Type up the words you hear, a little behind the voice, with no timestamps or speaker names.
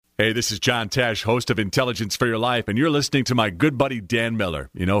Hey, this is John Tesh, host of Intelligence for Your Life, and you're listening to my good buddy Dan Miller.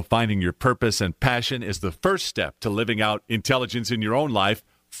 You know, finding your purpose and passion is the first step to living out intelligence in your own life.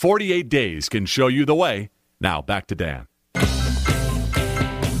 48 days can show you the way. Now, back to Dan.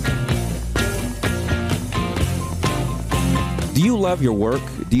 Do you love your work?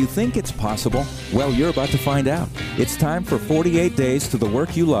 Do you think it's possible? Well, you're about to find out. It's time for 48 Days to the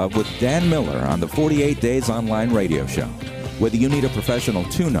Work You Love with Dan Miller on the 48 Days Online Radio Show. Whether you need a professional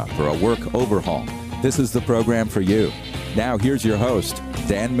tune-up or a work overhaul, this is the program for you. Now, here's your host,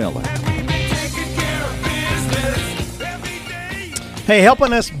 Dan Miller. Hey,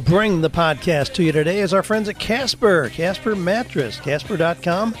 helping us bring the podcast to you today is our friends at Casper Mattress,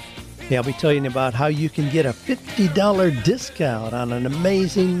 Casper.com. Hey, I'll be telling you about how you can get a $50 discount on an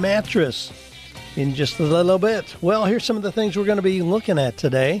amazing mattress in just a little bit. Well, here's some of the things we're going to be looking at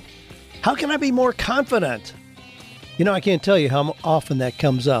today. How can I be more confident? You know, I can't tell you how often that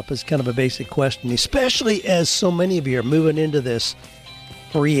comes up. It's kind of a basic question, especially as so many of you are moving into this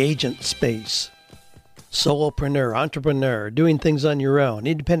free agent space. Solopreneur, entrepreneur, doing things on your own,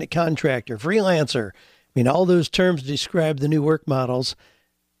 independent contractor, freelancer. I mean, all those terms describe the new work models.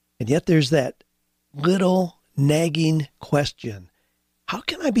 And yet there's that little nagging question. How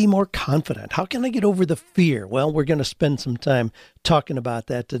can I be more confident? How can I get over the fear? Well, we're going to spend some time talking about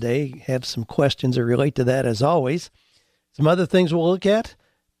that today. Have some questions that relate to that as always. Some other things we'll look at,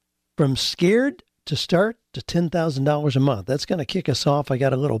 from scared to start to $10,000 a month. That's going to kick us off. I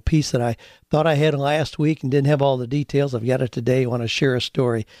got a little piece that I thought I had last week and didn't have all the details. I've got it today. I want to share a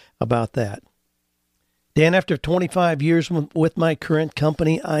story about that. Dan, after 25 years with my current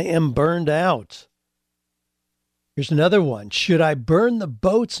company, I am burned out. Here's another one. Should I burn the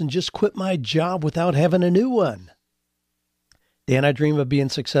boats and just quit my job without having a new one? Dan, I dream of being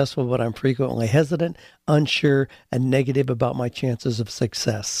successful, but I'm frequently hesitant, unsure, and negative about my chances of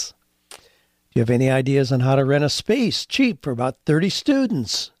success. Do you have any ideas on how to rent a space cheap for about 30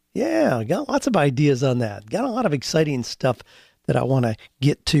 students? Yeah, got lots of ideas on that. Got a lot of exciting stuff that I want to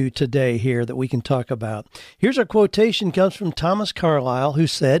get to today here that we can talk about. Here's our quotation, comes from Thomas Carlyle, who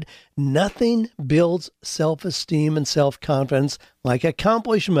said, "Nothing builds self-esteem and self-confidence like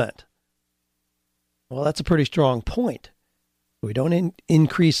accomplishment." Well, that's a pretty strong point. We don't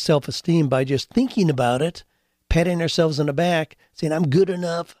increase self-esteem by just thinking about it, patting ourselves on the back, saying, I'm good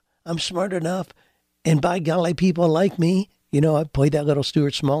enough, I'm smart enough, and by golly, people like me. You know, I played that little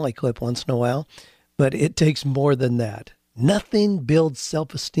Stuart Smalley clip once in a while, but it takes more than that. Nothing builds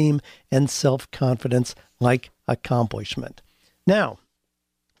self-esteem and self-confidence like accomplishment. Now,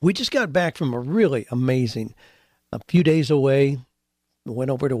 we just got back from a really amazing, a few days away. We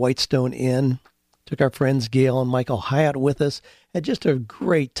went over to Whitestone Inn, took our friends Gail and Michael Hyatt with us, had just a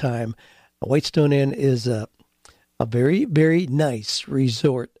great time. Whitestone Inn is a very, very nice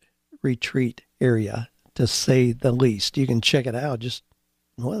resort retreat area, to say the least. You can check it out.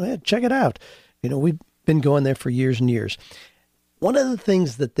 Check it out. You know, we've been going there for years and years. One of the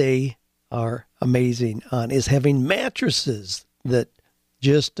things that they are amazing on is having mattresses that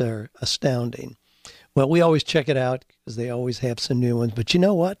just are astounding. Well, we always check it out because they always have some new ones. But you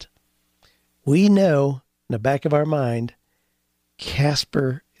know what? We know in the back of our mind,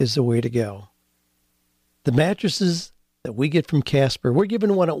 Casper is the way to go. The mattresses that we get from Casper, we're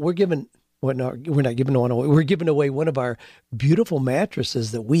giving away one of our beautiful mattresses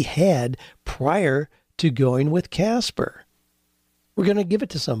that we had prior to going with Casper. We're going to give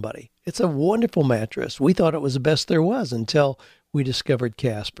it to somebody. It's a wonderful mattress. We thought it was the best there was until we discovered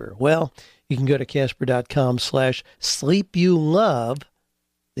Casper. Well, you can go to Casper.com/sleepyoulove.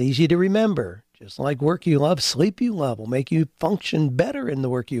 Easy to remember. Just like work you love, sleep you love will make you function better in the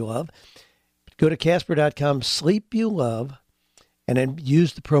work you love. Go to Casper.com/sleepyoulove and then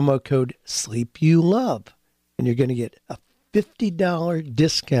use the promo code SleepYouLove. And you're going to get a $50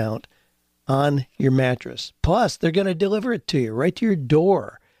 discount on your mattress. Plus, they're going to deliver it to you right to your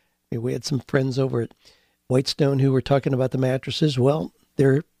door. I mean, we had some friends over at Whitestone who were talking about the mattresses. Well,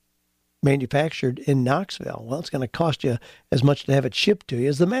 they're manufactured in Knoxville. Well, it's going to cost you as much to have it shipped to you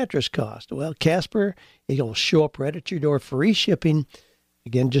as the mattress cost. Well, Casper, it'll show up right at your door, free shipping.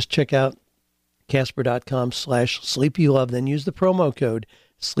 Again, just check out Casper.com/sleepyoulove, then use the promo code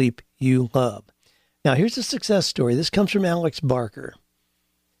SleepYouLove. Now, here's a success story. This comes from Alex Barker.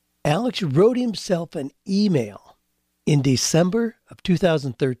 Alex wrote himself an email in December of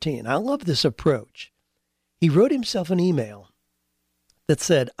 2013. I love this approach. He wrote himself an email that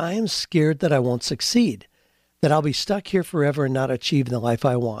said, I am scared that I won't succeed, that I'll be stuck here forever and not achieve the life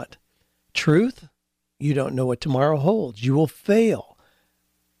I want. Truth, you don't know what tomorrow holds. You will fail.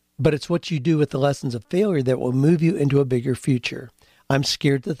 But it's what you do with the lessons of failure that will move you into a bigger future. I'm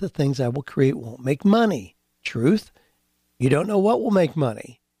scared that the things I will create won't make money. Truth? You don't know what will make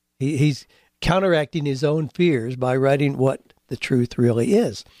money. He's counteracting his own fears by writing what the truth really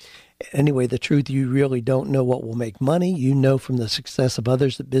is. Anyway, the truth, you really don't know what will make money. You know from the success of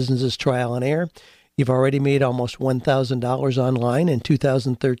others that business is trial and error. You've already made almost $1,000 online in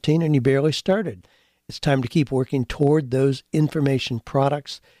 2013, and you barely started. It's time to keep working toward those information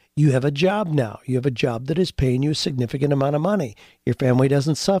products. You have a job now. You have a job that is paying you a significant amount of money. Your family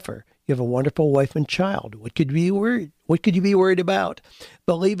doesn't suffer. You have a wonderful wife and child. What could you be worried about?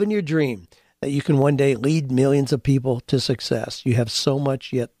 Believe in your dream that you can one day lead millions of people to success. You have so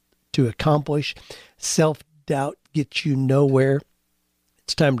much yet to accomplish. Self-doubt gets you nowhere.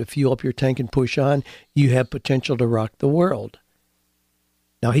 It's time to fuel up your tank and push on. You have potential to rock the world.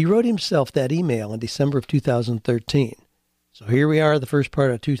 Now, he wrote himself that email in December of 2013. So here we are, the first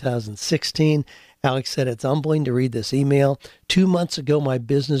part of 2016. Alex said, it's humbling to read this email. 2 months ago, my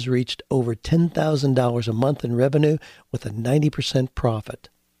business reached over $10,000 a month in revenue with a 90% profit.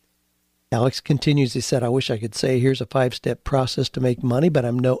 Alex continues, he said, I wish I could say here's a 5-step process to make money, but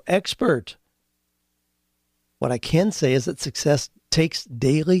I'm no expert. What I can say is that success takes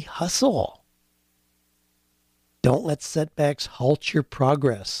daily hustle. Don't let setbacks halt your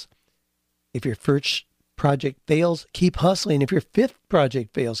progress. If your first project fails, keep hustling. If your 5th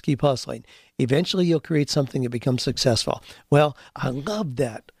project fails, keep hustling. Eventually, you'll create something that becomes successful. Well, I love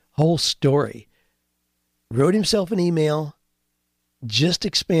that whole story. Wrote himself an email, just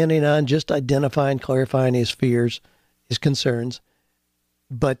expanding on, just identifying, clarifying his fears, his concerns.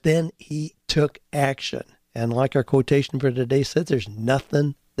 But then he took action. And like our quotation for today said, there's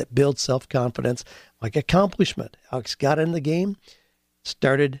nothing that builds self-confidence like accomplishment. Alex got in the game,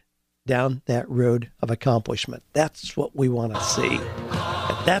 started down that road of accomplishment. That's what we want to see.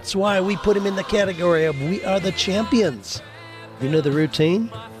 And that's why we put him in the category of we are the champions. You know the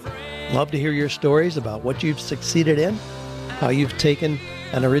routine? Love to hear your stories about what you've succeeded in, how you've taken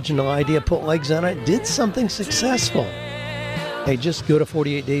an original idea, put legs on it, did something successful. Hey, just go to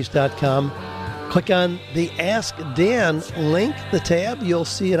 48days.com. Click on the Ask Dan link, the tab. You'll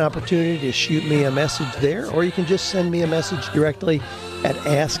see an opportunity to shoot me a message there, or you can just send me a message directly at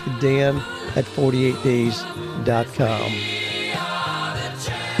askdan@48days.com.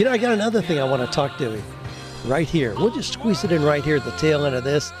 You know, I got another thing I want to talk to you right here. We'll just squeeze it in right here at the tail end of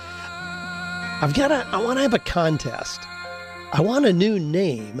this. I want to have a contest. I want a new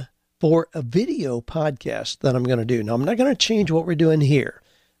name for a video podcast that I'm going to do. Now, I'm not going to change what we're doing here.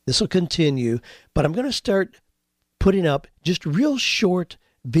 This will continue, but I'm going to start putting up just real short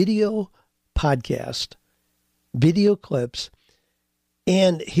video podcast, video clips.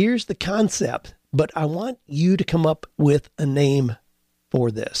 And here's the concept, but I want you to come up with a name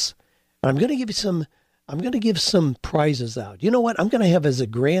for this. And I'm going to give some prizes out. You know what? I'm going to have as a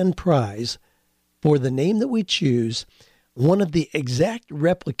grand prize for the name that we choose, one of the exact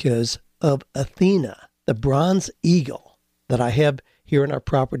replicas of Athena, the bronze eagle that I have here in our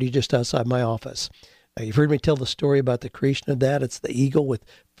property just outside my office. Now, you've heard me tell the story about the creation of that. It's the eagle with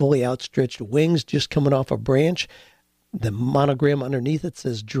fully outstretched wings just coming off a branch. The monogram underneath it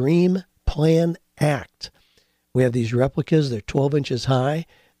says Dream, Plan, Act. We have these replicas. They're 12 inches high.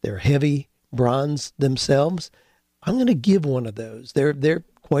 They're heavy bronze themselves. I'm going to give one of those. They're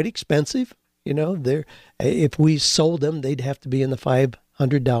quite expensive. You know, if we sold them, they'd have to be in the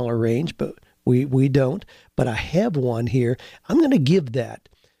 $500 range, but we don't. But I have one here. I'm going to give that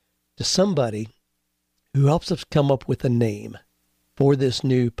to somebody who helps us come up with a name for this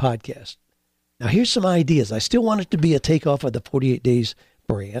new podcast. Now, here's some ideas. I still want it to be a takeoff of the 48 Days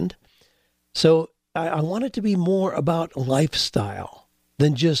brand. So I want it to be more about lifestyle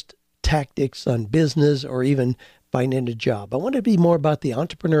than just tactics on business or even finding a job. I want it to be more about the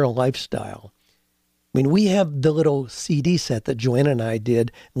entrepreneurial lifestyle. I mean, we have the little CD set that Joanna and I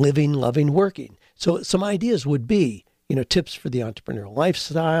did, Living, Loving, Working. So some ideas would be, tips for the entrepreneurial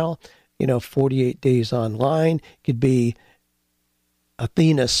lifestyle, 48 days online. It could be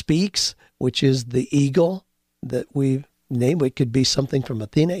Athena Speaks, which is the eagle that we've named. It could be something from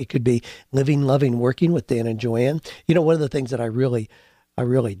Athena. It could be Living, Loving, Working with Dan and Joanne. One of the things that I really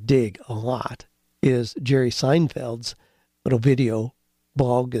dig a lot is Jerry Seinfeld's little video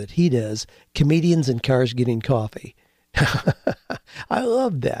blog that he does, Comedians in Cars Getting Coffee. I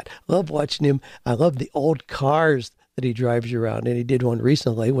love that. I love watching him. I love the old cars that he drives around. And he did one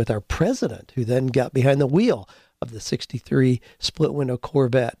recently with our president, who then got behind the wheel of the 63 split window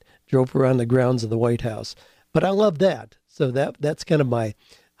Corvette, drove around the grounds of the White House. But I love that. So that's kind of my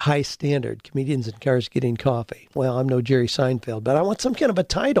high standard, Comedians in Cars Getting Coffee. Well, I'm no Jerry Seinfeld, but I want some kind of a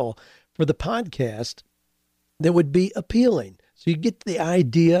title for the podcast that would be appealing. So you get the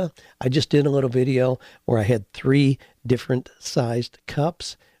idea. I just did a little video where I had 3 different sized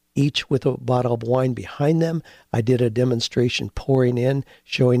cups, each with a bottle of wine behind them. I did a demonstration pouring in,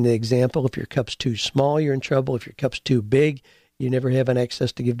 showing the example. If your cup's too small, you're in trouble. If your cup's too big, you never have an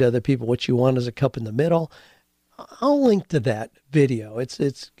excess to give to other people. What you want is a cup in the middle. I'll link to that video.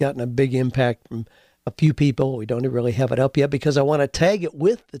 It's gotten a big impact from a few people. We don't really have it up yet because I want to tag it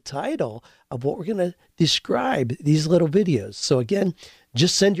with the title of what we're going to describe these little videos. So again,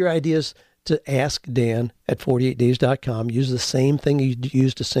 just send your ideas to askdan@48days.com. Use the same thing you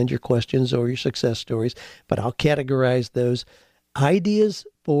use to send your questions or your success stories, but I'll categorize those ideas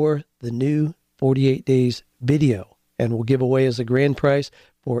for the new 48 Days video, and we'll give away as a grand prize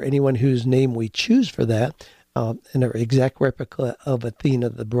for anyone whose name we choose for that, an exact replica of Athena,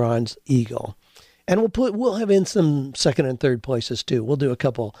 the bronze eagle. And we'll have in some second and third places too. We'll do a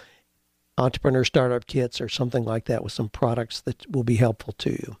couple entrepreneur startup kits or something like that with some products that will be helpful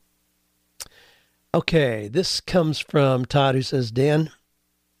to you. Okay, this comes from Todd, who says, Dan,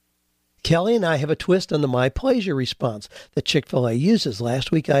 Kelly and I have a twist on the My Pleasure response that Chick-fil-A uses.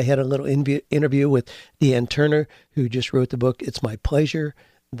 Last week I had a little interview with Deanne Turner, who just wrote the book, It's My Pleasure,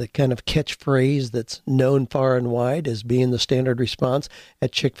 the kind of catchphrase that's known far and wide as being the standard response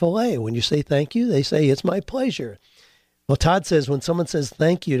at Chick-fil-A. When you say thank you, they say, it's my pleasure. Well, Todd says when someone says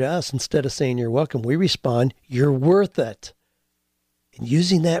thank you to us, instead of saying you're welcome, we respond, you're worth it. And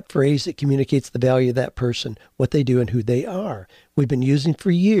using that phrase, it communicates the value of that person, what they do, and who they are. We've been using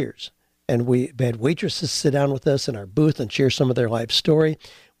for years. And we've had waitresses sit down with us in our booth and share some of their life story.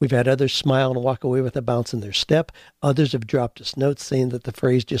 We've had others smile and walk away with a bounce in their step. Others have dropped us notes saying that the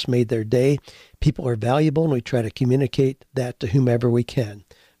phrase just made their day. People are valuable, and we try to communicate that to whomever we can.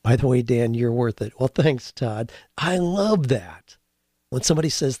 By the way, Dan, you're worth it. Well, thanks, Todd. I love that. When somebody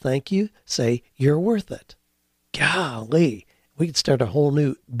says thank you, say, you're worth it. Golly, we could start a whole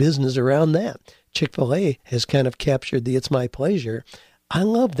new business around that. Chick-fil-A has kind of captured the it's my pleasure. I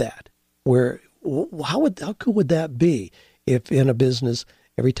love that. How cool would that be if in a business,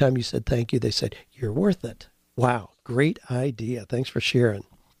 every time you said thank you, they said, you're worth it. Wow, great idea. Thanks for sharing.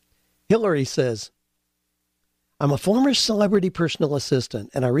 Hillary says, I'm a former celebrity personal assistant,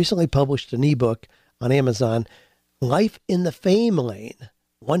 and I recently published an ebook on Amazon, Life in the Fame Lane,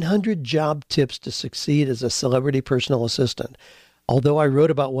 100 Job Tips to Succeed as a Celebrity Personal Assistant. Although I wrote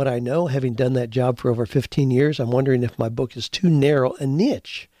about what I know, having done that job for over 15 years, I'm wondering if my book is too narrow a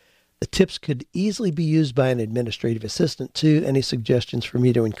niche. The tips could easily be used by an administrative assistant too. Any suggestions for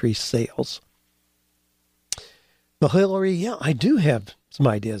me to increase sales? Well, Hillary, yeah, I do have some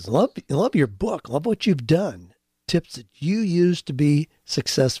ideas. Love your book. Love what you've done. Tips that you use to be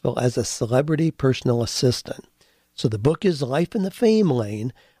successful as a celebrity personal assistant. So the book is Life in the Fame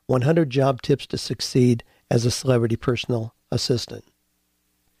Lane, 100 Job Tips to Succeed as a Celebrity Personal Assistant.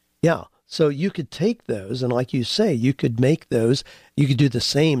 Yeah. So you could take those, and like you say, you could make those, you could do the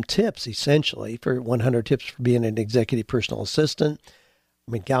same tips, essentially, for 100 tips for being an executive personal assistant.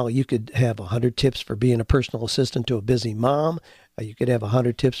 I mean, golly, you could have 100 tips for being a personal assistant to a busy mom. You could have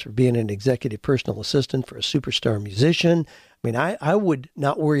 100 tips for being an executive personal assistant for a superstar musician. I mean, I would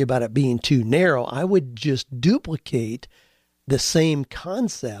not worry about it being too narrow. I would just duplicate the same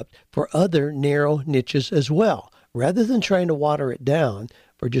concept for other narrow niches as well. Rather than trying to water it down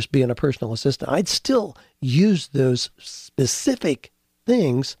for just being a personal assistant, I'd still use those specific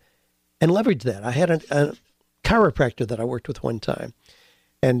things and leverage that. I had a chiropractor that I worked with one time,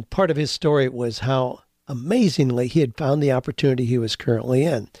 and part of his story was how amazingly he had found the opportunity he was currently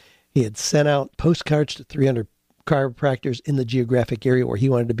in. He had sent out postcards to 300 chiropractors in the geographic area where he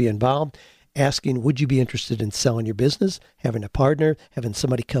wanted to be involved, asking, would you be interested in selling your business, having a partner, having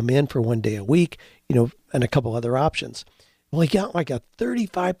somebody come in for 1 day a week, and a couple other options. Well, he got like a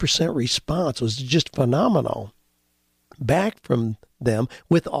 35% response. It was just phenomenal back from them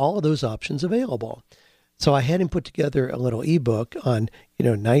with all of those options available. So I had him put together a little ebook on,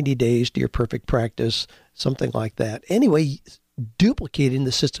 90 days to your perfect practice, something like that. Anyway, duplicating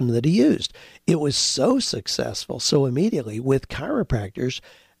the system that he used. It was so successful, so immediately with chiropractors,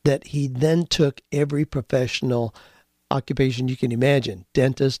 that he then took every professional occupation you can imagine,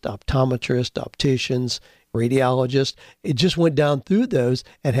 dentist, optometrist, opticians, radiologist. It just went down through those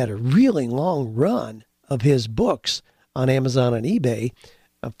and had a really long run of his books on Amazon and eBay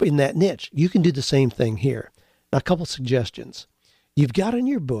in that niche. You can do the same thing here. Now, a couple suggestions. You've got in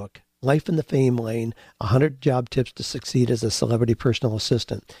your book, Life in the Fame Lane, 100 Job Tips to Succeed as a Celebrity Personal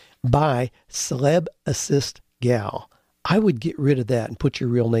Assistant by Celeb Assist Gal. I would get rid of that and put your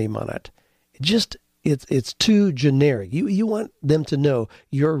real name on it. It's too generic. You want them to know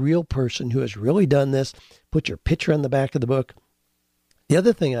you're a real person who has really done this. Put your picture on the back of the book. The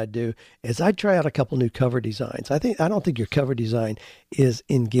other thing I'd do is I'd try out a couple new cover designs. I don't think your cover design is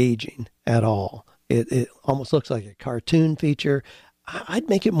engaging at all. It almost looks like a cartoon feature. I'd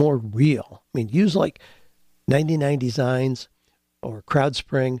make it more real. I mean, use like 99 Designs or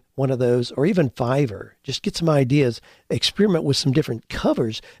CrowdSpring, one of those, or even Fiverr. Just get some ideas. Experiment with some different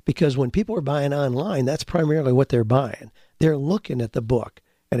covers, because when people are buying online, that's primarily what they're buying. They're looking at the book.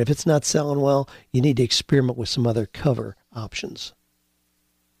 And if it's not selling well, you need to experiment with some other cover options.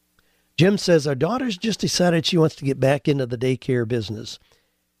 Jim says, our daughter's just decided she wants to get back into the daycare business.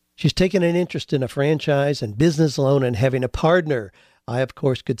 She's taken an interest in a franchise and business loan and having a partner. I, of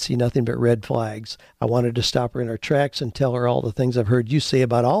course, could see nothing but red flags. I wanted to stop her in her tracks and tell her all the things I've heard you say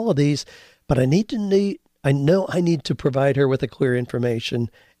about all of these, but I know I need to provide her with a clear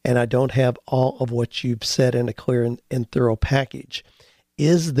information, and I don't have all of what you've said in a clear and thorough package.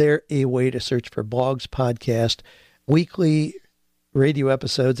 Is there a way to search for blogs, podcasts, weekly radio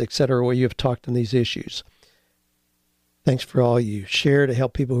episodes, etc., where you have talked on these issues? Thanks for all you share to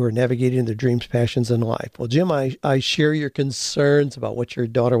help people who are navigating their dreams, passions, and life. Well, Jim, I share your concerns about what your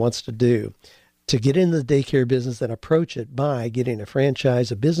daughter wants to do. To get into the daycare business and approach it by getting a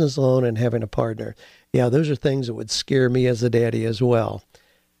franchise, a business loan, and having a partner. Yeah, those are things that would scare me as a daddy as well.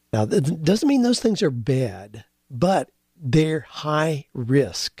 Now, that doesn't mean those things are bad, but they're high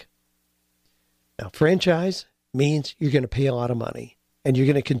risk. Now, franchise means you're going to pay a lot of money, and you're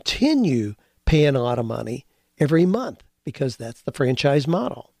going to continue paying a lot of money every month, because that's the franchise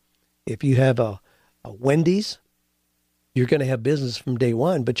model. If you have a Wendy's, you're going to have business from day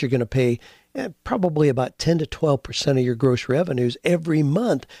one, but you're going to pay probably about 10 to 12% of your gross revenues every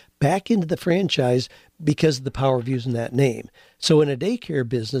month back into the franchise because of the power of using that name. So in a daycare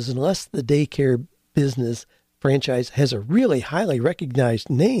business, unless the daycare business franchise has a really highly recognized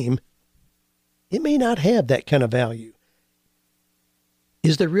name, it may not have that kind of value.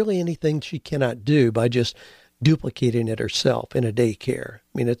 Is there really anything she cannot do by just duplicating it herself in a daycare? I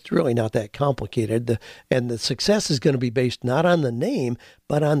mean, it's really not that complicated. And the success is going to be based not on the name,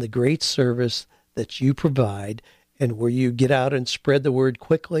 but on the great service that you provide, and where you get out and spread the word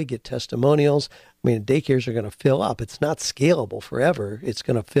quickly, get testimonials. I mean, daycares are going to fill up. It's not scalable forever. It's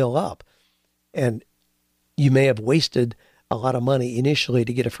going to fill up. And you may have wasted a lot of money initially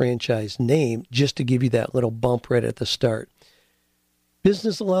to get a franchise name just to give you that little bump right at the start.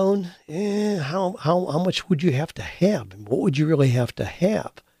 Business loan, how much would you have to have? And what would you really have to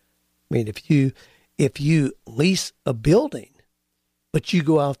have? I mean, if you lease a building, but you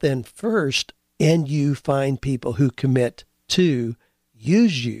go out then first and you find people who commit to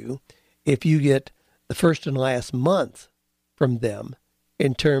use you, if you get the first and last month from them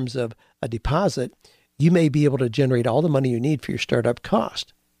in terms of a deposit, you may be able to generate all the money you need for your startup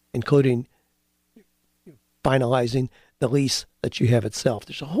cost, including finalizing the lease that you have itself.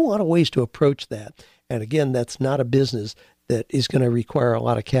 There's a whole lot of ways to approach that. And again, that's not a business that is going to require a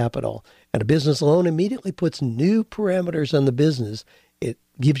lot of capital. And a business loan immediately puts new parameters on the business. It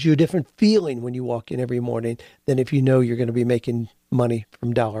gives you a different feeling when you walk in every morning than if you know you're going to be making money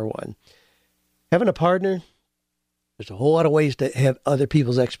from dollar one. Having a partner, there's a whole lot of ways to have other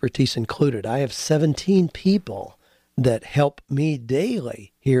people's expertise included. I have 17 people that help me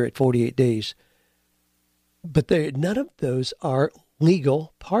daily here at 48 Days. But none of those are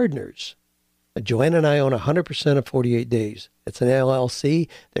legal partners. Joanna and I own 100% of 48 Days. It's an LLC.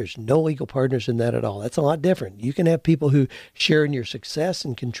 There's no legal partners in that at all. That's a lot different. You can have people who share in your success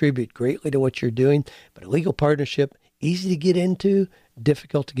and contribute greatly to what you're doing, but a legal partnership, easy to get into,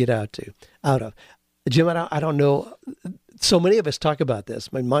 difficult to get out of. Jim, I don't know. So many of us talk about this.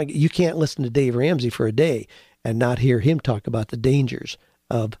 You can't listen to Dave Ramsey for a day and not hear him talk about the dangers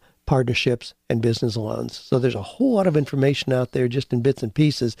of partnerships and business loans. So there's a whole lot of information out there just in bits and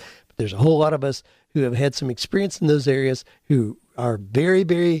pieces, but there's a whole lot of us who have had some experience in those areas who are very,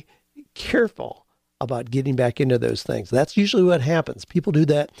 very careful about getting back into those things. That's usually what happens. People do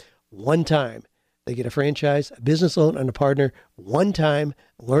that one time. They get a franchise, a business loan, and a partner one time,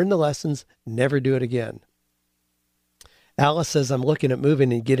 learn the lessons, never do it again. Alice says, I'm looking at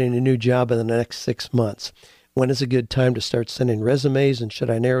moving and getting a new job in the next 6 months. When is a good time to start sending resumes, and should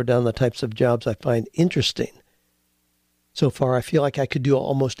I narrow down the types of jobs I find interesting? So far, I feel like I could do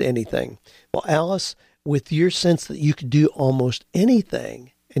almost anything. Well, Alice, with your sense that you could do almost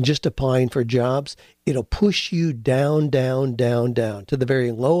anything and just applying for jobs, it'll push you down to the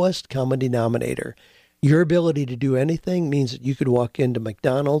very lowest common denominator. Your ability to do anything means that you could walk into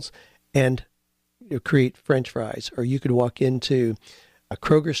McDonald's and create French fries, or you could walk into a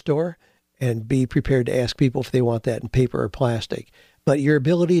Kroger store and be prepared to ask people if they want that in paper or plastic. But your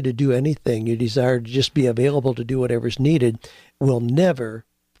ability to do anything, your desire to just be available to do whatever's needed, will never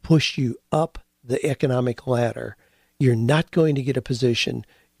push you up the economic ladder. You're not going to get a position,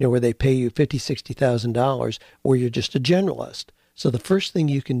 where they pay you $50,000, $60,000, where you're just a generalist. So the first thing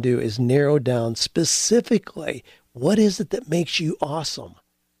you can do is narrow down specifically, what is it that makes you awesome?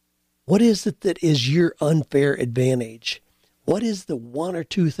 What is it that is your unfair advantage? What is the one or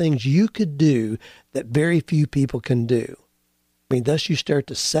two things you could do that very few people can do? Thus you start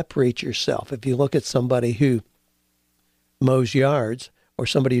to separate yourself. If you look at somebody who mows yards or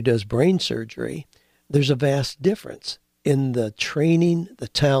somebody who does brain surgery, there's a vast difference in the training, the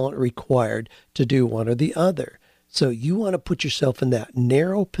talent required to do one or the other. So you want to put yourself in that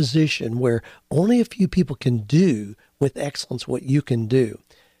narrow position where only a few people can do with excellence what you can do.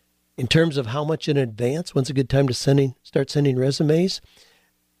 In terms of how much in advance, when's a good time to start sending resumes?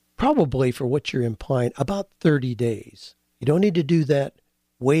 Probably, for what you're implying, about 30 days. You don't need to do that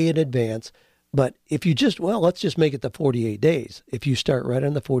way in advance. But if you let's just make it the 48 days. If you start right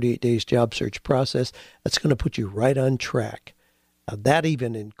on the 48 days job search process, that's going to put you right on track. That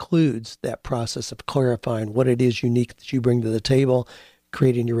even includes that process of clarifying what it is unique that you bring to the table,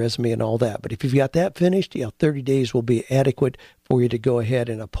 creating your resume and all that. But if you've got that finished, 30 days will be adequate for you to go ahead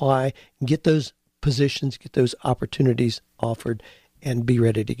and apply and get those positions, get those opportunities offered, and be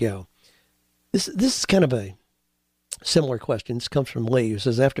ready to go. This is kind of a similar question. This comes from Lee, who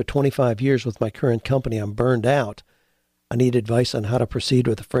says, after 25 years with my current company, I'm burned out. I need advice on how to proceed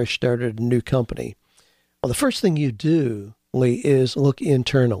with a fresh start at a new company. Well, the first thing you do, Lee, is look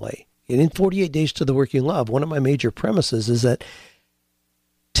internally. And in 48 Days to the Work You Love, one of my major premises is that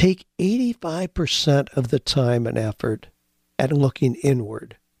take 85% of the time and effort at looking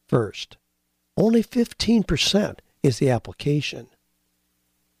inward first. Only 15% is the application.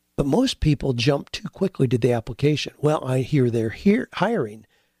 But most people jump too quickly to the application. Well, I hear they're hiring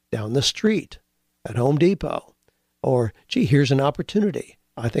down the street at Home Depot. Or, gee, here's an opportunity.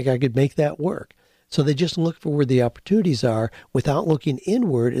 I think I could make that work. So they just look for where the opportunities are without looking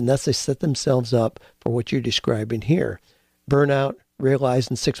inward, and thus they set themselves up for what you're describing here. Burnout,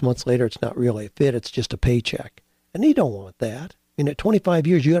 realizing 6 months later it's not really a fit, it's just a paycheck. And you don't want that. At 25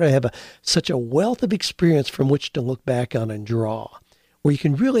 years, you got to have such a wealth of experience from which to look back on and draw, where you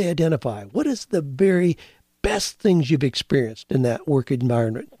can really identify what is the very best things you've experienced in that work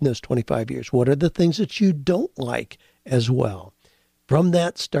environment in those 25 years. What are the things that you don't like as well? From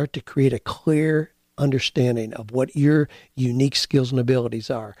that, start to create a clear understanding of what your unique skills and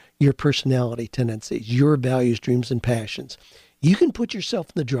abilities are, your personality tendencies, your values, dreams, and passions. You can put yourself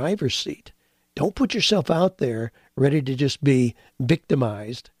in the driver's seat. Don't put yourself out there ready to just be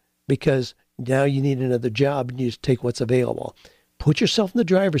victimized because now you need another job and you just take what's available. Put yourself in the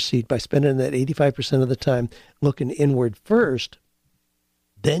driver's seat by spending that 85% of the time looking inward first.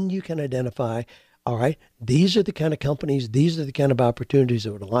 Then you can identify, all right, these are the kind of companies, these are the kind of opportunities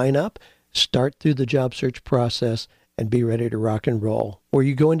that would line up. Start through the job search process and be ready to rock and roll, where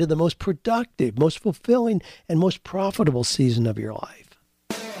you go into the most productive, most fulfilling, and most profitable season of your life.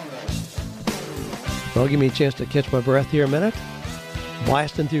 Well, give me a chance to catch my breath here a minute.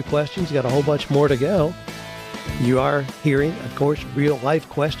 Blasting through questions, got a whole bunch more to go. You are hearing, of course, real life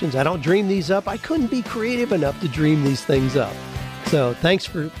questions. I don't dream these up. I couldn't be creative enough to dream these things up. So thanks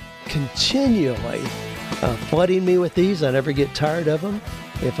for continually flooding me with these. I never get tired of them.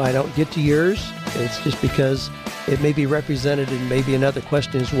 If I don't get to yours, it's just because it may be represented in maybe another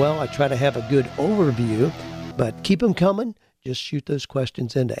question as well. I try to have a good overview, but keep them coming. Just shoot those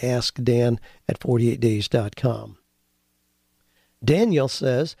questions in to askdan@48days.com. Daniel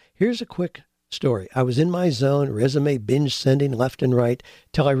says, here's a quick story. I was in my zone, resume binge sending left and right,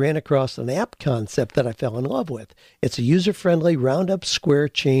 till I ran across an app concept that I fell in love with. It's a user-friendly round-up square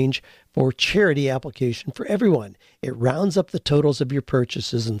change for charity application for everyone. It rounds up the totals of your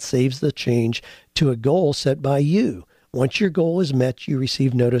purchases and saves the change to a goal set by you. Once your goal is met, you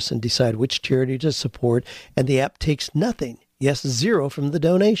receive notice and decide which charity to support, and the app takes nothing, yes, zero from the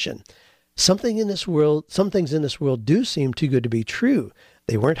donation. Some things in this world do seem too good to be true.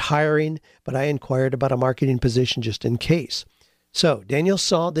 They weren't hiring, but I inquired about a marketing position just in case. So Daniel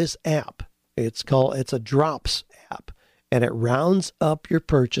saw this app. It's a Drops app, and it rounds up your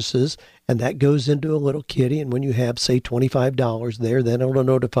purchases, and that goes into a little kitty. And when you have, say, $25 there, then it'll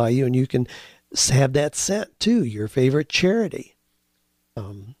notify you, and you can have that sent to your favorite charity.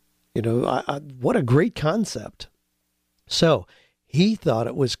 What a great concept. So he thought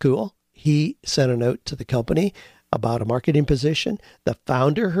it was cool. He sent a note to the company about a marketing position. The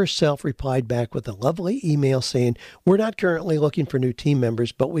founder herself replied back with a lovely email saying, we're not currently looking for new team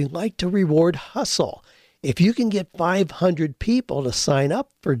members, but we like to reward hustle. If you can get 500 people to sign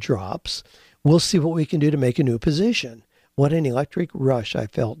up for Drops, we'll see what we can do to make a new position. What an electric rush I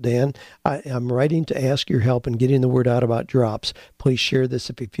felt, Dan. I'm writing to ask your help in getting the word out about Drops. Please share this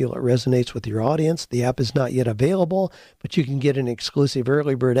if you feel it resonates with your audience. The app is not yet available, but you can get an exclusive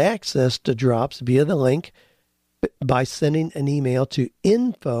early bird access to Drops via the link by sending an email to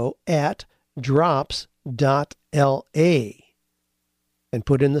info@drops.la and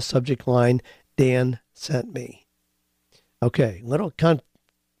put in the subject line, Dan sent me. Okay, little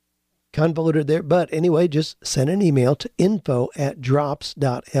convoluted there, but anyway, just send an email to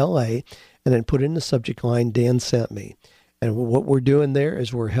info@drops.la and then put in the subject line, Dan sent me. And what we're doing there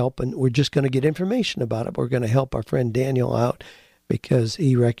is we're just going to get information about it. We're going to help our friend Daniel out because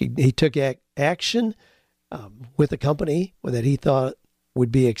he took action with a company that he thought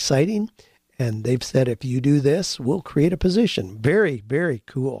would be exciting. And they've said, if you do this, we'll create a position. Very, very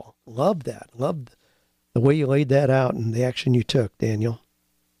cool. Love that. Love the way you laid that out and the action you took, Daniel.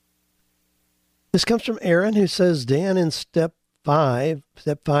 This comes from Aaron, who says, Dan, in step 5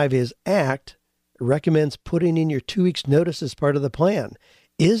 is ACT, recommends putting in your 2 weeks notice as part of the plan.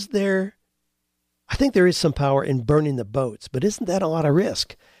 I think there is some power in burning the boats, but isn't that a lot of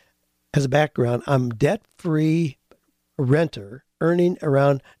risk? As a background, I'm debt-free renter, earning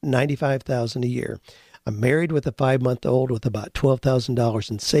around $95,000 a year. I'm married with a 5-month-old with about $12,000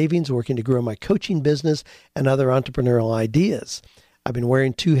 in savings, working to grow my coaching business and other entrepreneurial ideas. I've been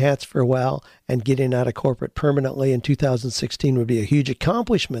wearing 2 hats for a while, and getting out of corporate permanently in 2016 would be a huge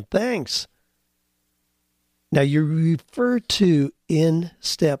accomplishment. Thanks. Now, you refer to in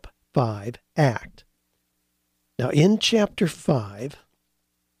step 5, ACT. Now, in chapter 5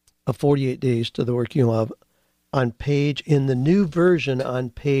 of 48 Days to the Work You Love, in the new version on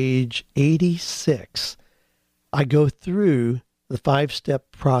page 86, I go through the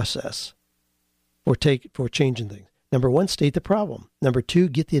 5-step process for changing things. Number 1, state the problem. Number 2,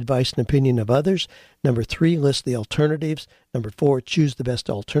 get the advice and opinion of others. Number 3, list the alternatives. Number 4, choose the best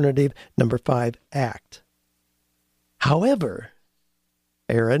alternative. Number 5, act. However,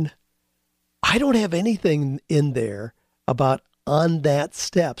 Aaron, I don't have anything in there about on that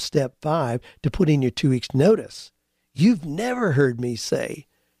step 5, to put in your 2 weeks notice. You've never heard me say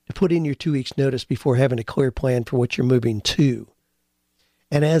to put in your 2 weeks notice before having a clear plan for what you're moving to.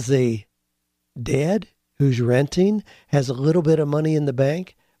 And as a dad who's renting, has a little bit of money in the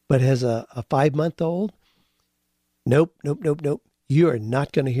bank, but has a 5-month-old, nope. You are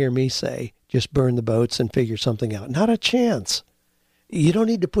not going to hear me say, just burn the boats and figure something out. Not a chance. You don't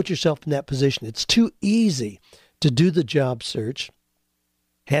need to put yourself in that position. It's too easy to do the job search,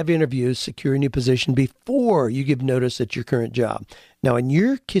 have interviews, secure a new position before you give notice at your current job. Now, in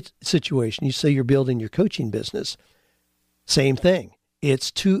your situation, you say you're building your coaching business. Same thing.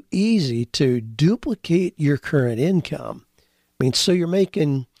 It's too easy to duplicate your current income. I mean, so you're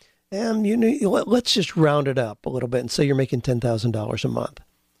making, let's just round it up a little bit and say you're making $10,000 a month.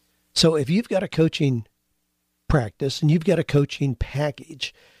 So if you've got a coaching practice and you've got a coaching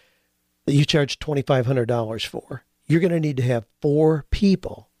package that you charge $2,500 for, you're going to need to have 4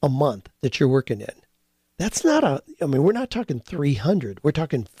 people a month that you're working in. That's not we're not talking 300. We're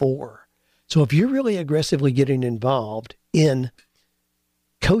talking 4. So if you're really aggressively getting involved in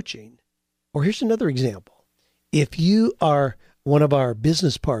coaching, or here's another example. If you are one of our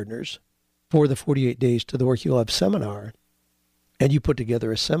business partners for the 48 Days to the Work You Love seminar, and you put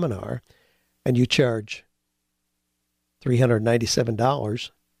together a seminar and you charge $397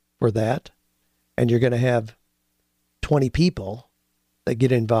 for that, and you're going to have 20 people that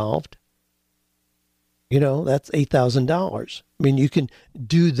get involved, that's $8,000. I mean, you can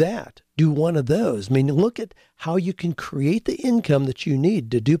do that. Do one of those. I mean, look at how you can create the income that you need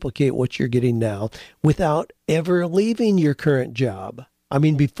to duplicate what you're getting now without ever leaving your current job. I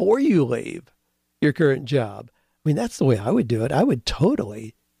mean, before you leave your current job. I mean, that's the way I would do it. I would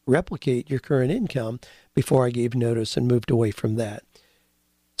totally replicate your current income before I gave notice and moved away from that.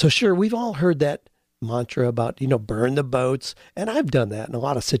 So sure, we've all heard that mantra about, burn the boats. And I've done that in a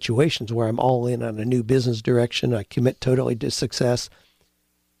lot of situations where I'm all in on a new business direction. I commit totally to success.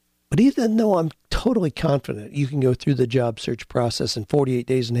 But even though I'm totally confident you can go through the job search process in 48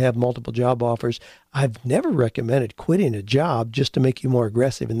 days and have multiple job offers, I've never recommended quitting a job just to make you more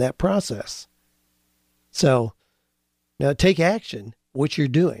aggressive in that process. So now take action, what you're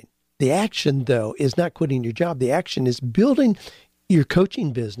doing. The action, though, is not quitting your job. The action is building your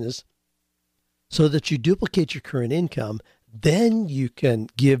coaching business so that you duplicate your current income. Then you can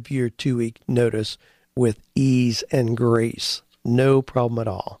give your 2-week notice with ease and grace. No problem at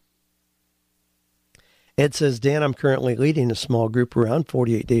all. Ed says, Dan, I'm currently leading a small group around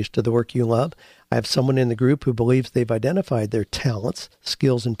 48 Days to the Work You Love. I have someone in the group who believes they've identified their talents,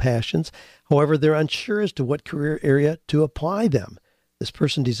 skills, and passions. However, they're unsure as to what career area to apply them. This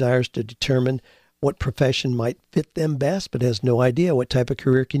person desires to determine what profession might fit them best, but has no idea what type of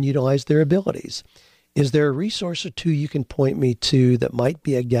career can utilize their abilities. Is there a resource or two you can point me to that might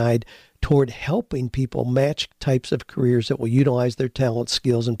be a guide toward helping people match types of careers that will utilize their talents,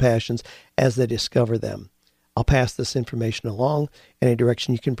 skills, and passions as they discover them? I'll pass this information along. Any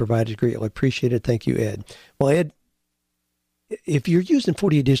direction you can provide is greatly appreciated. Thank you, Ed. Well, Ed, if you're using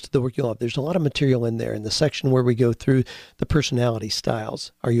 48 Days to the Work You Love, there's a lot of material in there in the section where we go through the personality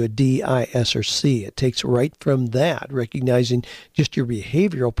styles. Are you a D, I, S, or C? It takes right from that, recognizing just your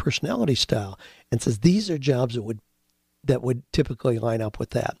behavioral personality style, and says these are jobs that would typically line up with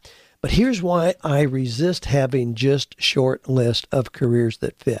that. But here's why I resist having just short list of careers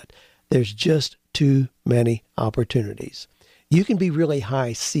that fit. There's just too many opportunities. You can be really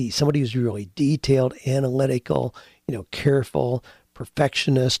high C, somebody who's really detailed, analytical, careful,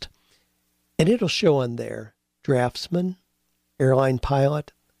 perfectionist, and it'll show on there, draftsman, airline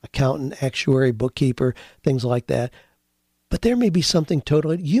pilot, accountant, actuary, bookkeeper, things like that. But there may be something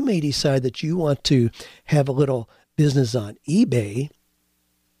totally, you may decide that you want to have a little business on eBay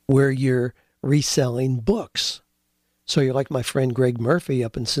where you're reselling books. So you're like my friend Greg Murphy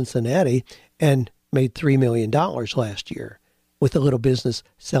up in Cincinnati and made $3 million last year with a little business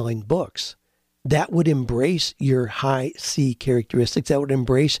selling books. That would embrace your high C characteristics. That would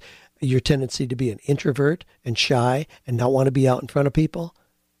embrace your tendency to be an introvert and shy and not want to be out in front of people.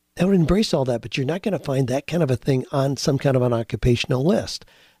 That would embrace all that, but you're not going to find that kind of a thing on some kind of an occupational list.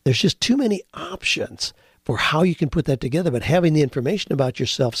 There's just too many options for how you can put that together, but having the information about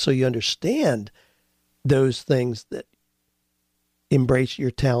yourself so you understand those things that embrace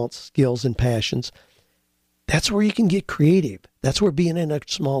your talents, skills, and passions, that's where you can get creative. That's where being in a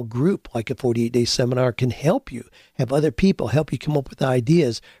small group like a 48-day seminar can help you. Have other people help you come up with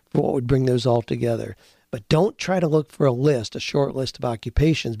ideas for what would bring those all together. But don't try to look for a short list of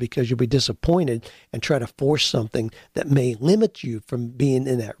occupations, because you'll be disappointed and try to force something that may limit you from being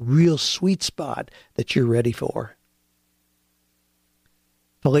in that real sweet spot that you're ready for.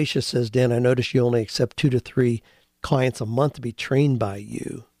 Felicia says, Dan, I notice you only accept 2 to 3 clients a month to be trained by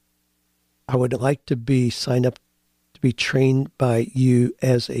you. I would like to be signed up to be trained by you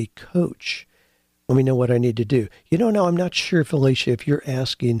as a coach. Let me know what I need to do. Now I'm not sure, Felicia, if you're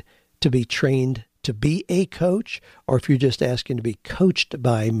asking to be trained to be a coach or if you're just asking to be coached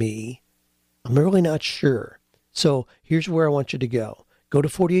by me. I'm really not sure. So here's where I want you to go. Go to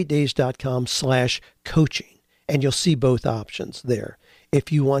 48days.com/coaching and you'll see both options there.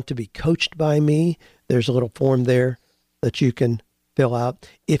 If you want to be coached by me, there's a little form there that you can fill out.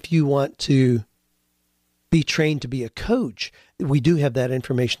 If you want to be trained to be a coach, we do have that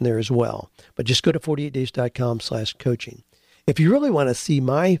information there as well. But just go to 48days.com/coaching. If you really want to see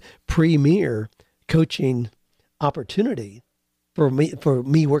my premier coaching opportunity for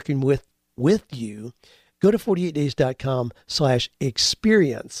me working with you, go to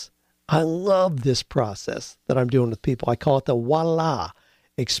 48days.com/experience. I love this process that I'm doing with people. I call it the Voila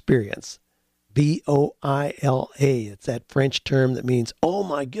experience. Voila. It's that French term that means, oh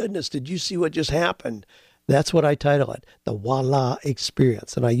my goodness, did you see what just happened? That's what I title it, the Voila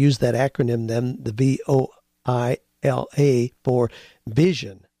experience. And I use that acronym then, the VOILA, for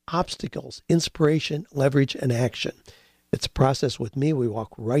vision, obstacles, inspiration, leverage, and action. It's a process with me. We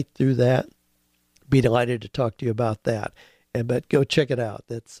walk right through that. Be delighted to talk to you about that. But go check it out.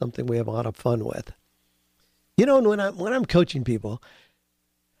 That's something we have a lot of fun with. And when I'm coaching people,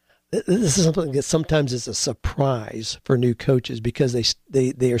 this is something that sometimes is a surprise for new coaches, because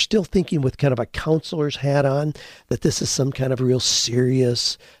they are still thinking with kind of a counselor's hat on that this is some kind of real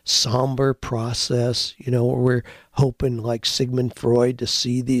serious, somber process, where we're hoping like Sigmund Freud to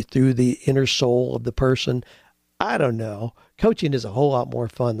see through the inner soul of the person. I don't know. Coaching is a whole lot more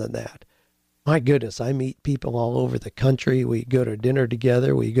fun than that. My goodness, I meet people all over the country. We go to dinner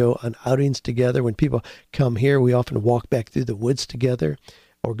together. We go on outings together. When people come here, we often walk back through the woods together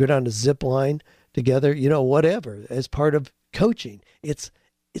or go down the zip line together, whatever, as part of coaching. It's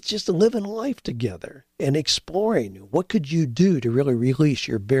just living life together and exploring what could you do to really release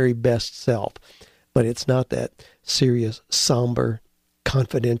your very best self. But it's not that serious, somber,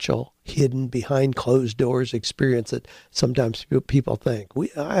 confidential, hidden behind closed doors experience that sometimes people think.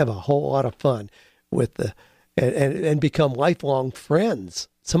 I have a whole lot of fun with and become lifelong friends.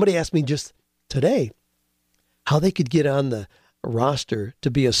 Somebody asked me just today how they could get on the roster to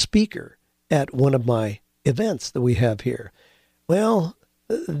be a speaker at one of my events that we have here. Well,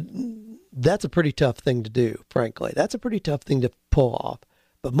 that's a pretty tough thing to do, frankly. That's a pretty tough thing to pull off.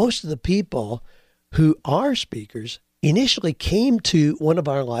 But most of the people who are speakers initially came to one of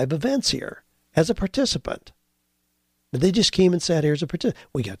our live events here as a participant. They just came and sat here as a participant.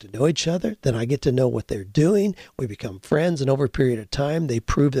 We got to know each other. Then I get to know what they're doing. We become friends. And over a period of time, they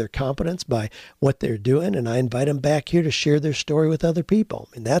prove their competence by what they're doing. And I invite them back here to share their story with other people.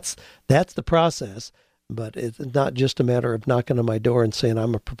 I mean, that's the process. But it's not just a matter of knocking on my door and saying,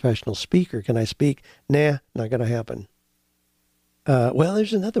 I'm a professional speaker. Can I speak? Nah, not going to happen. Well,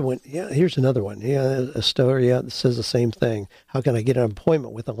 there's another one. Yeah, here's another one. Yeah, a story that says the same thing. How can I get an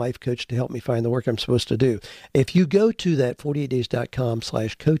appointment with a life coach to help me find the work I'm supposed to do? If you go to that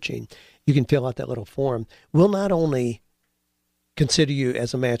 48days.com/coaching, you can fill out that little form. We'll not only consider you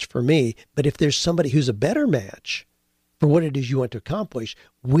as a match for me, but if there's somebody who's a better match for what it is you want to accomplish,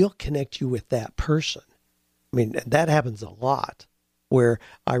 we'll connect you with that person. I mean, that happens a lot where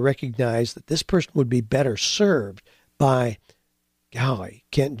I recognize that this person would be better served by, golly,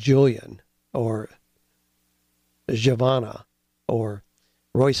 Kent Julian or Giovanna or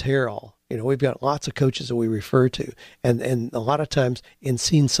Royce Harrell. You know, we've got lots of coaches that we refer to. And a lot of times in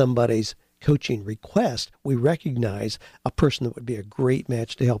seeing somebody's coaching request, we recognize a person that would be a great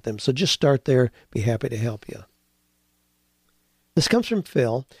match to help them. So just start there. Be happy to help you. This comes from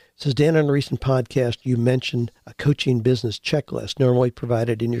Phil. It says, Dan, on a recent podcast, you mentioned a coaching business checklist normally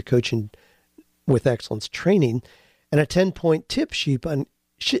provided in your Coaching with Excellence training and a 10-point tip sheet on,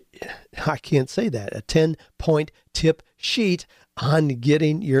 I can't say that, a 10-point tip sheet on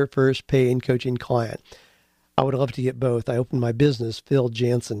getting your first paying coaching client. I would love to get both. I opened my business, Phil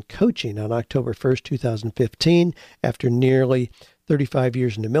Jansen Coaching, on October 1st, 2015, after nearly 35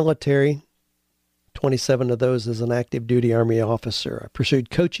 years in the military. 27 of those as an active duty Army officer. I pursued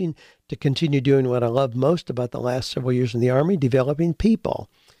coaching to continue doing what I love most about the last several years in the Army, developing people,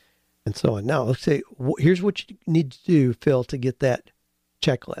 and so on. Now, let's say, here's what you need to do, Phil, to get that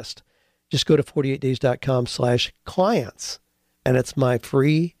checklist. Just go to 48days.com/clients, and it's my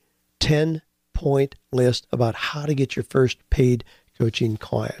free 10-point list about how to get your first paid coaching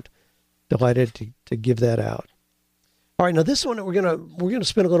client. Delighted to give that out. All right, now this one we're gonna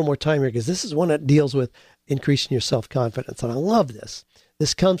spend a little more time here because this is one that deals with increasing your self-confidence, and I love this.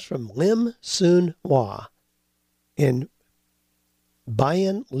 This comes from Lim Soon Wah in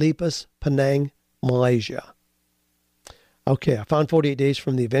Bayan Lepas, Penang, Malaysia. Okay, I found 48 Days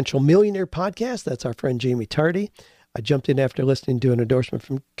from the Eventual Millionaire podcast. That's our friend Jamie Tardy. I jumped in after listening to an endorsement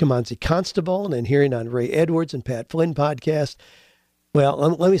from Kimanzi Constable and then hearing on Ray Edwards and Pat Flynn podcast. Well,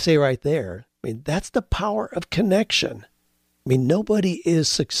 let me say right there, I mean, that's the power of connection. I mean, nobody is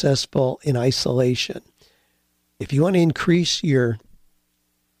successful in isolation. If you want to increase your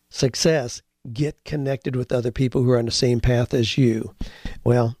success, get connected with other people who are on the same path as you.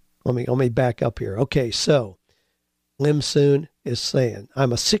 Well, let me back up here. Okay, so Lim Soon is saying,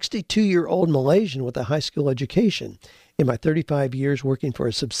 I'm a 62-year-old Malaysian with a high school education. In my 35 years working for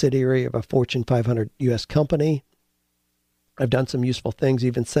a subsidiary of a Fortune 500 U.S. company, I've done some useful things,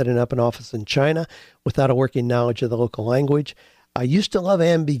 even setting up an office in China without a working knowledge of the local language. I used to love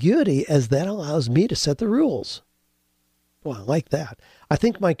ambiguity as that allows me to set the rules. Well, I like that. I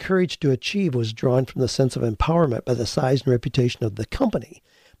think my courage to achieve was drawn from the sense of empowerment by the size and reputation of the company.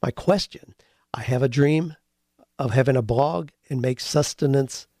 My question, I have a dream of having a blog and make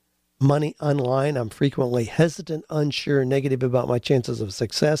sustenance money online. I'm frequently hesitant, unsure, negative about my chances of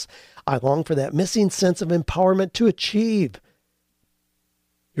success. I long for that missing sense of empowerment to achieve.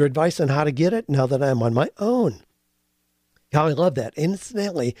 Your advice on how to get it now that I'm on my own. How I love that.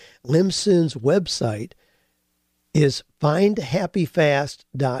 Incidentally, Lim Soon's website is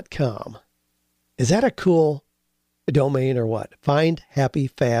findhappyfast.com. Is that a cool domain or what?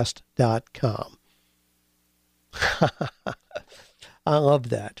 Findhappyfast.com. I love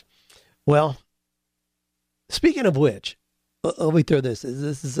that. Well, speaking of which, let me throw this.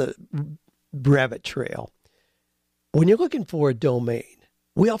 This is a rabbit trail. When you're looking for a domain,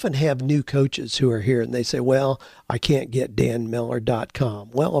 we often have new coaches who are here and they say, well, I can't get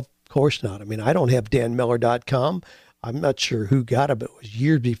danmiller.com. Well, of course not. I mean, I don't have danmiller.com. I'm not sure who got it, but it was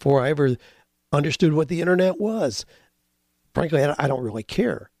years before I ever understood what the internet was. Frankly, I don't really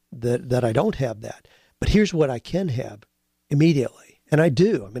care that I don't have that. But here's what I can have immediately. And I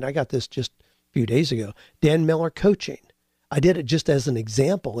do. I mean, I got this just a few days ago. Dan Miller Coaching. I did it just as an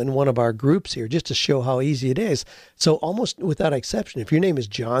example in one of our groups here, just to show how easy it is. So almost without exception, if your name is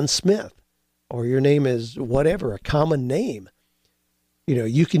John Smith or your name is whatever, a common name,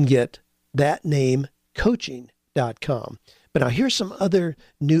 you can get that name coaching.com. But now here's some other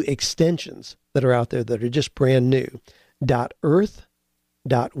new extensions that are out there that are just brand new. .earth,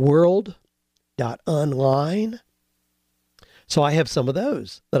 .world, 48days.online. So I have some of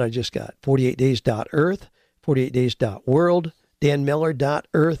those that I just got. 48days.earth, 48days.world,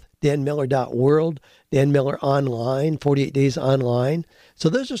 danmiller.earth, danmiller.world, Dan Miller Online, 48 Days Online. So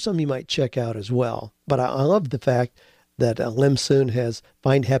those are some you might check out as well. But I love the fact that Lim Soon has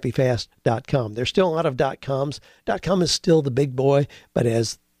findhappyfast.com. There's still a lot of .coms. .com is still the big boy, but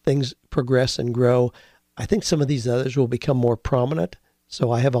as things progress and grow, I think some of these others will become more prominent.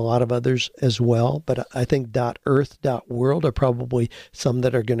 So I have a lot of others as well, but I think .earth, .world are probably some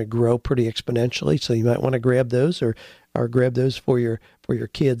that are going to grow pretty exponentially. So you might want to grab those or grab those for your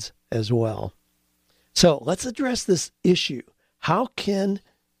kids as well. So let's address this issue. How can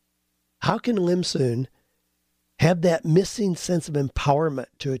Lim Soon have that missing sense of empowerment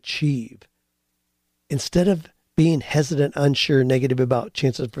to achieve instead of being hesitant, unsure, negative about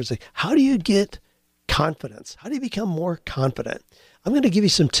chances for success? How do you get confidence? How do you become more confident? I'm going to give you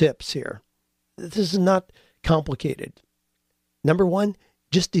some tips here. This is not complicated. Number one,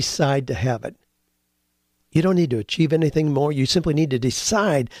 just decide to have it. You don't need to achieve anything more. You simply need to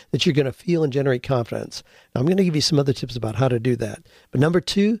decide that you're going to feel and generate confidence. Now, I'm going to give you some other tips about how to do that. But number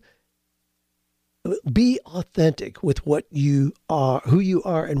two, be authentic with what you are, who you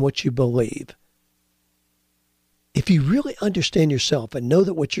are, and what you believe. If you really understand yourself and know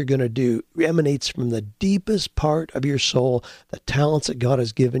that what you're going to do emanates from the deepest part of your soul, the talents that God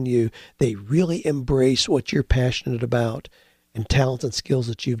has given you, they really embrace what you're passionate about and talents and skills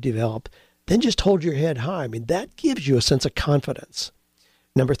that you've developed, then just hold your head high. I mean, that gives you a sense of confidence.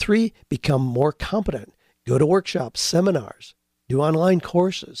 Number three, become more competent. Go to workshops, seminars, do online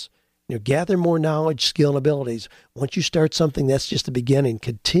courses. Gather more knowledge, skill, and abilities. Once you start something, that's just the beginning.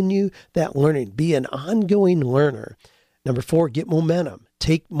 Continue that learning. Be an ongoing learner. Number four, get momentum.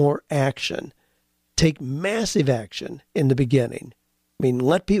 Take more action. Take massive action in the beginning. I mean,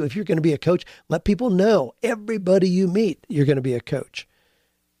 let people, if you're going to be a coach, let people know, everybody you meet, you're going to be a coach.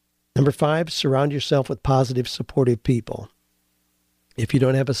 Number five, surround yourself with positive, supportive people. If you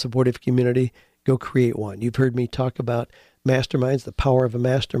don't have a supportive community, go create one. You've heard me talk about masterminds, the power of a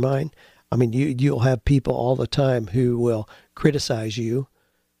mastermind. I mean, you'll have people all the time who will criticize you,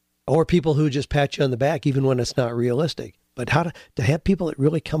 or people who just pat you on the back even when it's not realistic. But how to have people that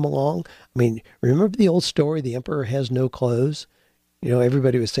really come along. I mean, remember the old story, the emperor has no clothes?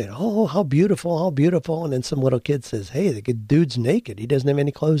 Everybody was saying, oh, how beautiful, how beautiful. And then some little kid says, hey, the dude's naked. He doesn't have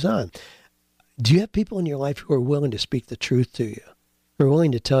any clothes on. Do you have people in your life who are willing to speak the truth to you? Who are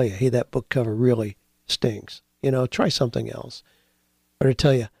willing to tell you, hey, that book cover really stinks. Try something else. Or to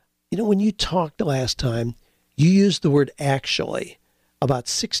tell you, when you talked last time, you used the word actually about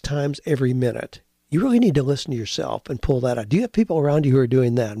 6 times every minute. You really need to listen to yourself and pull that out. Do you have people around you who are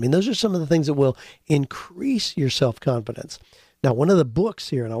doing that? I mean, those are some of the things that will increase your self-confidence. Now, one of the books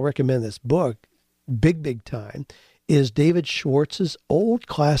here, and I'll recommend this book, big time, is David Schwartz's old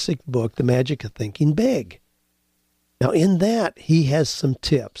classic book, The Magic of Thinking Big. Now, in that, he has some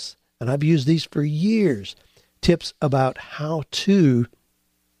tips, and I've used these for years. Tips about how to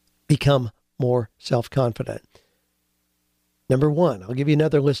become more self-confident. Number one, I'll give you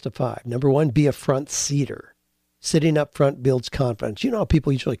another list of 5. Number one, be a front seater. Sitting up front builds confidence. You know how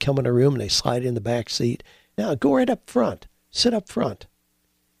people usually come in a room and they slide in the back seat? Now, go right up front. Sit up front.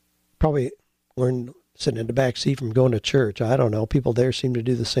 Probably learn sitting in the back seat from going to church. I don't know. People there seem to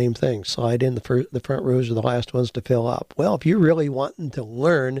do the same thing. Slide in. The front rows are the last ones to fill up. Well, if you're really wanting to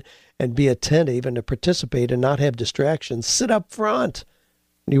learn and be attentive and to participate and not have distractions, sit up front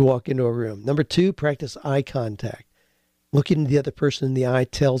when you walk into a room. Number 2, practice eye contact. Looking the other person in the eye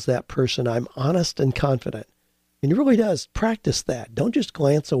tells that person, I'm honest and confident. And it really does. Practice that. Don't just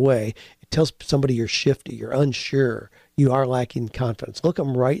glance away. It tells somebody you're shifty, you're unsure, you are lacking confidence. Look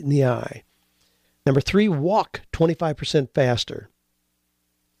them right in the eye. Number 3, walk 25% faster.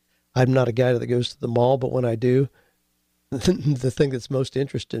 I'm not a guy that goes to the mall, but when I do, the thing that's most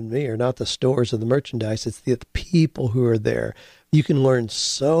interested in me are not the stores or the merchandise, it's the people who are there. You can learn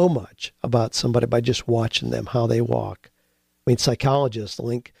so much about somebody by just watching them, how they walk. I mean, psychologists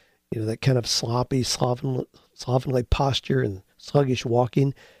link, that kind of sloppy, slovenly posture and sluggish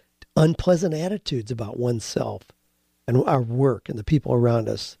walking to unpleasant attitudes about oneself and our work and the people around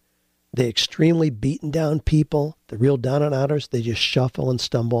us. The extremely beaten down people, the real down and outers, they just shuffle and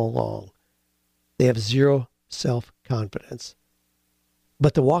stumble along. They have zero self-confidence.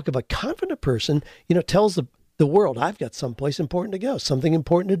 But the walk of a confident person, tells the world, I've got someplace important to go, something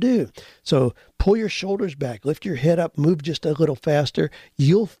important to do. So pull your shoulders back, lift your head up, move just a little faster.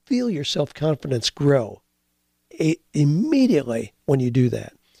 You'll feel your self-confidence grow immediately when you do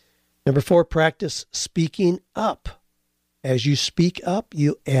that. Number 4, practice speaking up. As you speak up,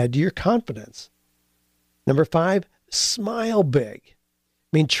 you add to your confidence. Number 5, smile big.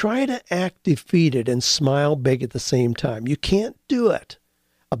 I mean, try to act defeated and smile big at the same time. You can't do it.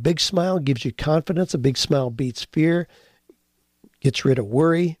 A big smile gives you confidence. A big smile beats fear, gets rid of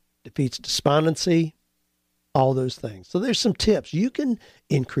worry, defeats despondency, all those things. So there's some tips. You can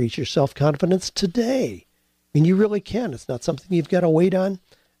increase your self-confidence today. I mean, you really can. It's not something you've got to wait on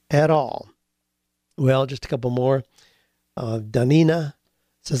at all. Well, just a couple more. Danina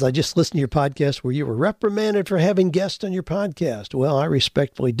says, I just listened to your podcast where you were reprimanded for having guests on your podcast. Well, I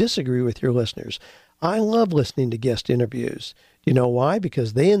respectfully disagree with your listeners. I love listening to guest interviews. Do you know why?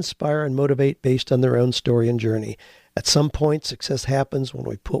 Because they inspire and motivate based on their own story and journey. At some point, success happens when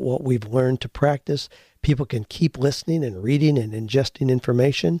we put what we've learned to practice. People can keep listening and reading and ingesting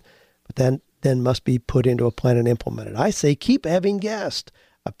information, but then must be put into a plan and implemented. I say keep having guests.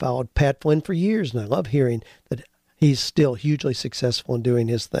 I've followed Pat Flynn for years, and I love hearing that he's still hugely successful in doing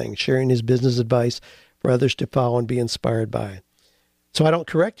his thing, sharing his business advice for others to follow and be inspired by. So I don't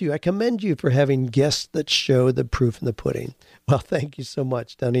correct you. I commend you for having guests that show the proof in the pudding. Well, thank you so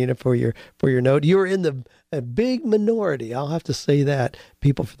much, Danina, for your note. You're in a big minority. I'll have to say that.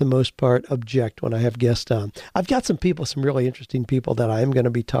 People, for the most part, object when I have guests on. I've got some really interesting people that I am going to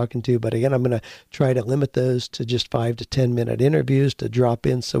be talking to, but again, I'm going to try to limit those to just 5 to 10 minute interviews to drop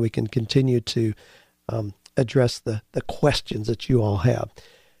in so we can continue to address the questions that you all have.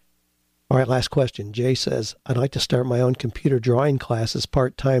 All right, last question. Jay says, I'd like to start my own computer drawing classes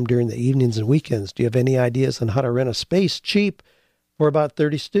part-time during the evenings and weekends. Do you have any ideas on how to rent a space cheap for about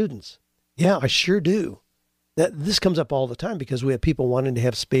 30 students? Yeah, I sure do. This comes up all the time because we have people wanting to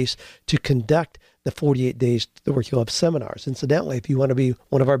have space to conduct the 48 Days to the Work You Love seminars. Incidentally, if you want to be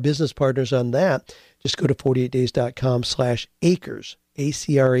one of our business partners on that, just go to 48days.com/acres,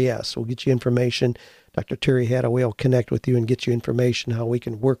 ACRES. We'll get you information. Dr. Terry Hadaway will connect with you and get you information how we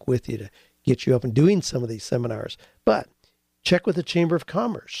can work with you to get you up and doing some of these seminars. But check with the Chamber of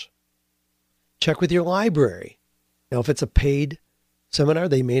Commerce. Check with your library. Now, if it's a paid seminar,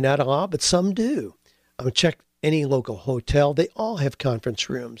 they may not allow, but some do. Check any local hotel. They all have conference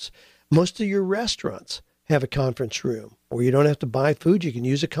rooms. Most of your restaurants have a conference room, or you don't have to buy food. You can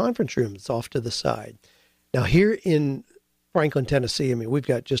use a conference room. It's off to the side. Now, here in Franklin, Tennessee, I mean, we've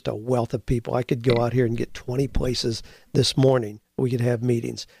got just a wealth of people. I could go out here and get 20 places this morning. We could have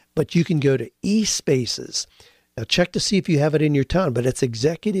meetings. But you can go to eSpaces. Now, check to see if you have it in your town, but it's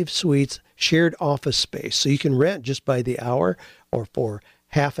executive suites, shared office space. So you can rent just by the hour or for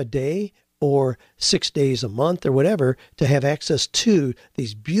half a day or 6 days a month or whatever to have access to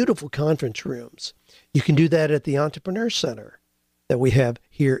these beautiful conference rooms. You can do that at the Entrepreneur Center that we have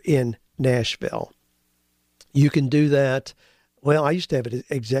here in Nashville. You can do that. Well, I used to have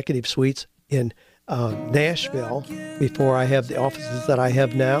executive suites in Nashville before I have the offices that I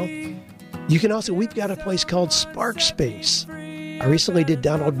have now. You can also, we've got a place called Sparkspace. I recently did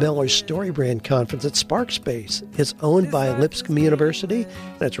Donald Miller's StoryBrand conference at Sparkspace. It's owned by Lipscomb University,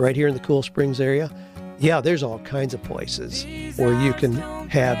 and it's right here in the Cool Springs area. Yeah, there's all kinds of places where you can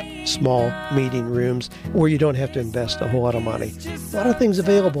have small meeting rooms where you don't have to invest a whole lot of money. A lot of things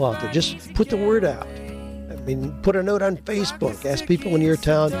available out there. Just put the word out. I mean, put a note on Facebook. Ask people in your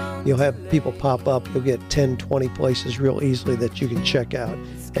town. You'll have people pop up. You'll get 10, 20 places real easily that you can check out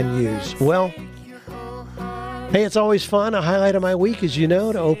and use. Well, hey, it's always fun. A highlight of my week, as you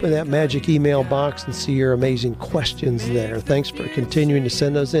know, to open that magic email box and see your amazing questions there. Thanks for continuing to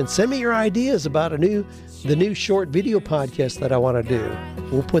send those in. Send me your ideas about the new short video podcast that I want to do.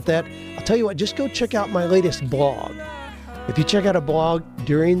 We'll put that. I'll tell you what, just go check out my latest blog. If you check out a blog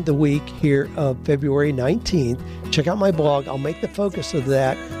during the week here of February 19th, check out my blog. I'll make the focus of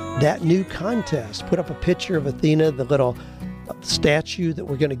that new contest. Put up a picture of Athena, the little statue that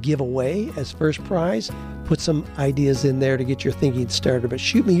we're going to give away as first prize. Put some ideas in there to get your thinking started. But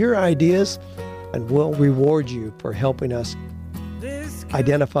shoot me your ideas, and we'll reward you for helping us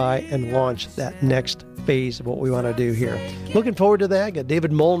identify and launch that next phase of what we want to do here. Looking forward to that. Got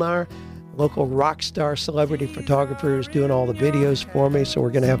David Molnar, local rock star celebrity photographer, is doing all the videos for me. So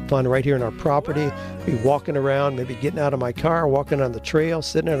we're going to have fun right here in our property. Be walking around, maybe getting out of my car, walking on the trail,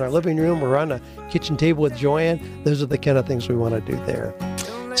 sitting in our living room, or around a kitchen table with Joanne. Those are the kind of things we want to do there.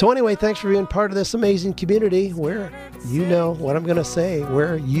 So anyway, thanks for being part of this amazing community where you know what I'm going to say,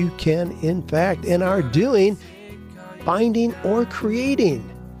 where you can, in fact, and are doing, finding or creating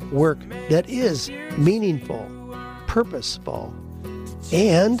work that is meaningful, purposeful,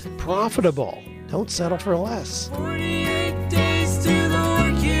 and profitable. Don't settle for less. 48 days.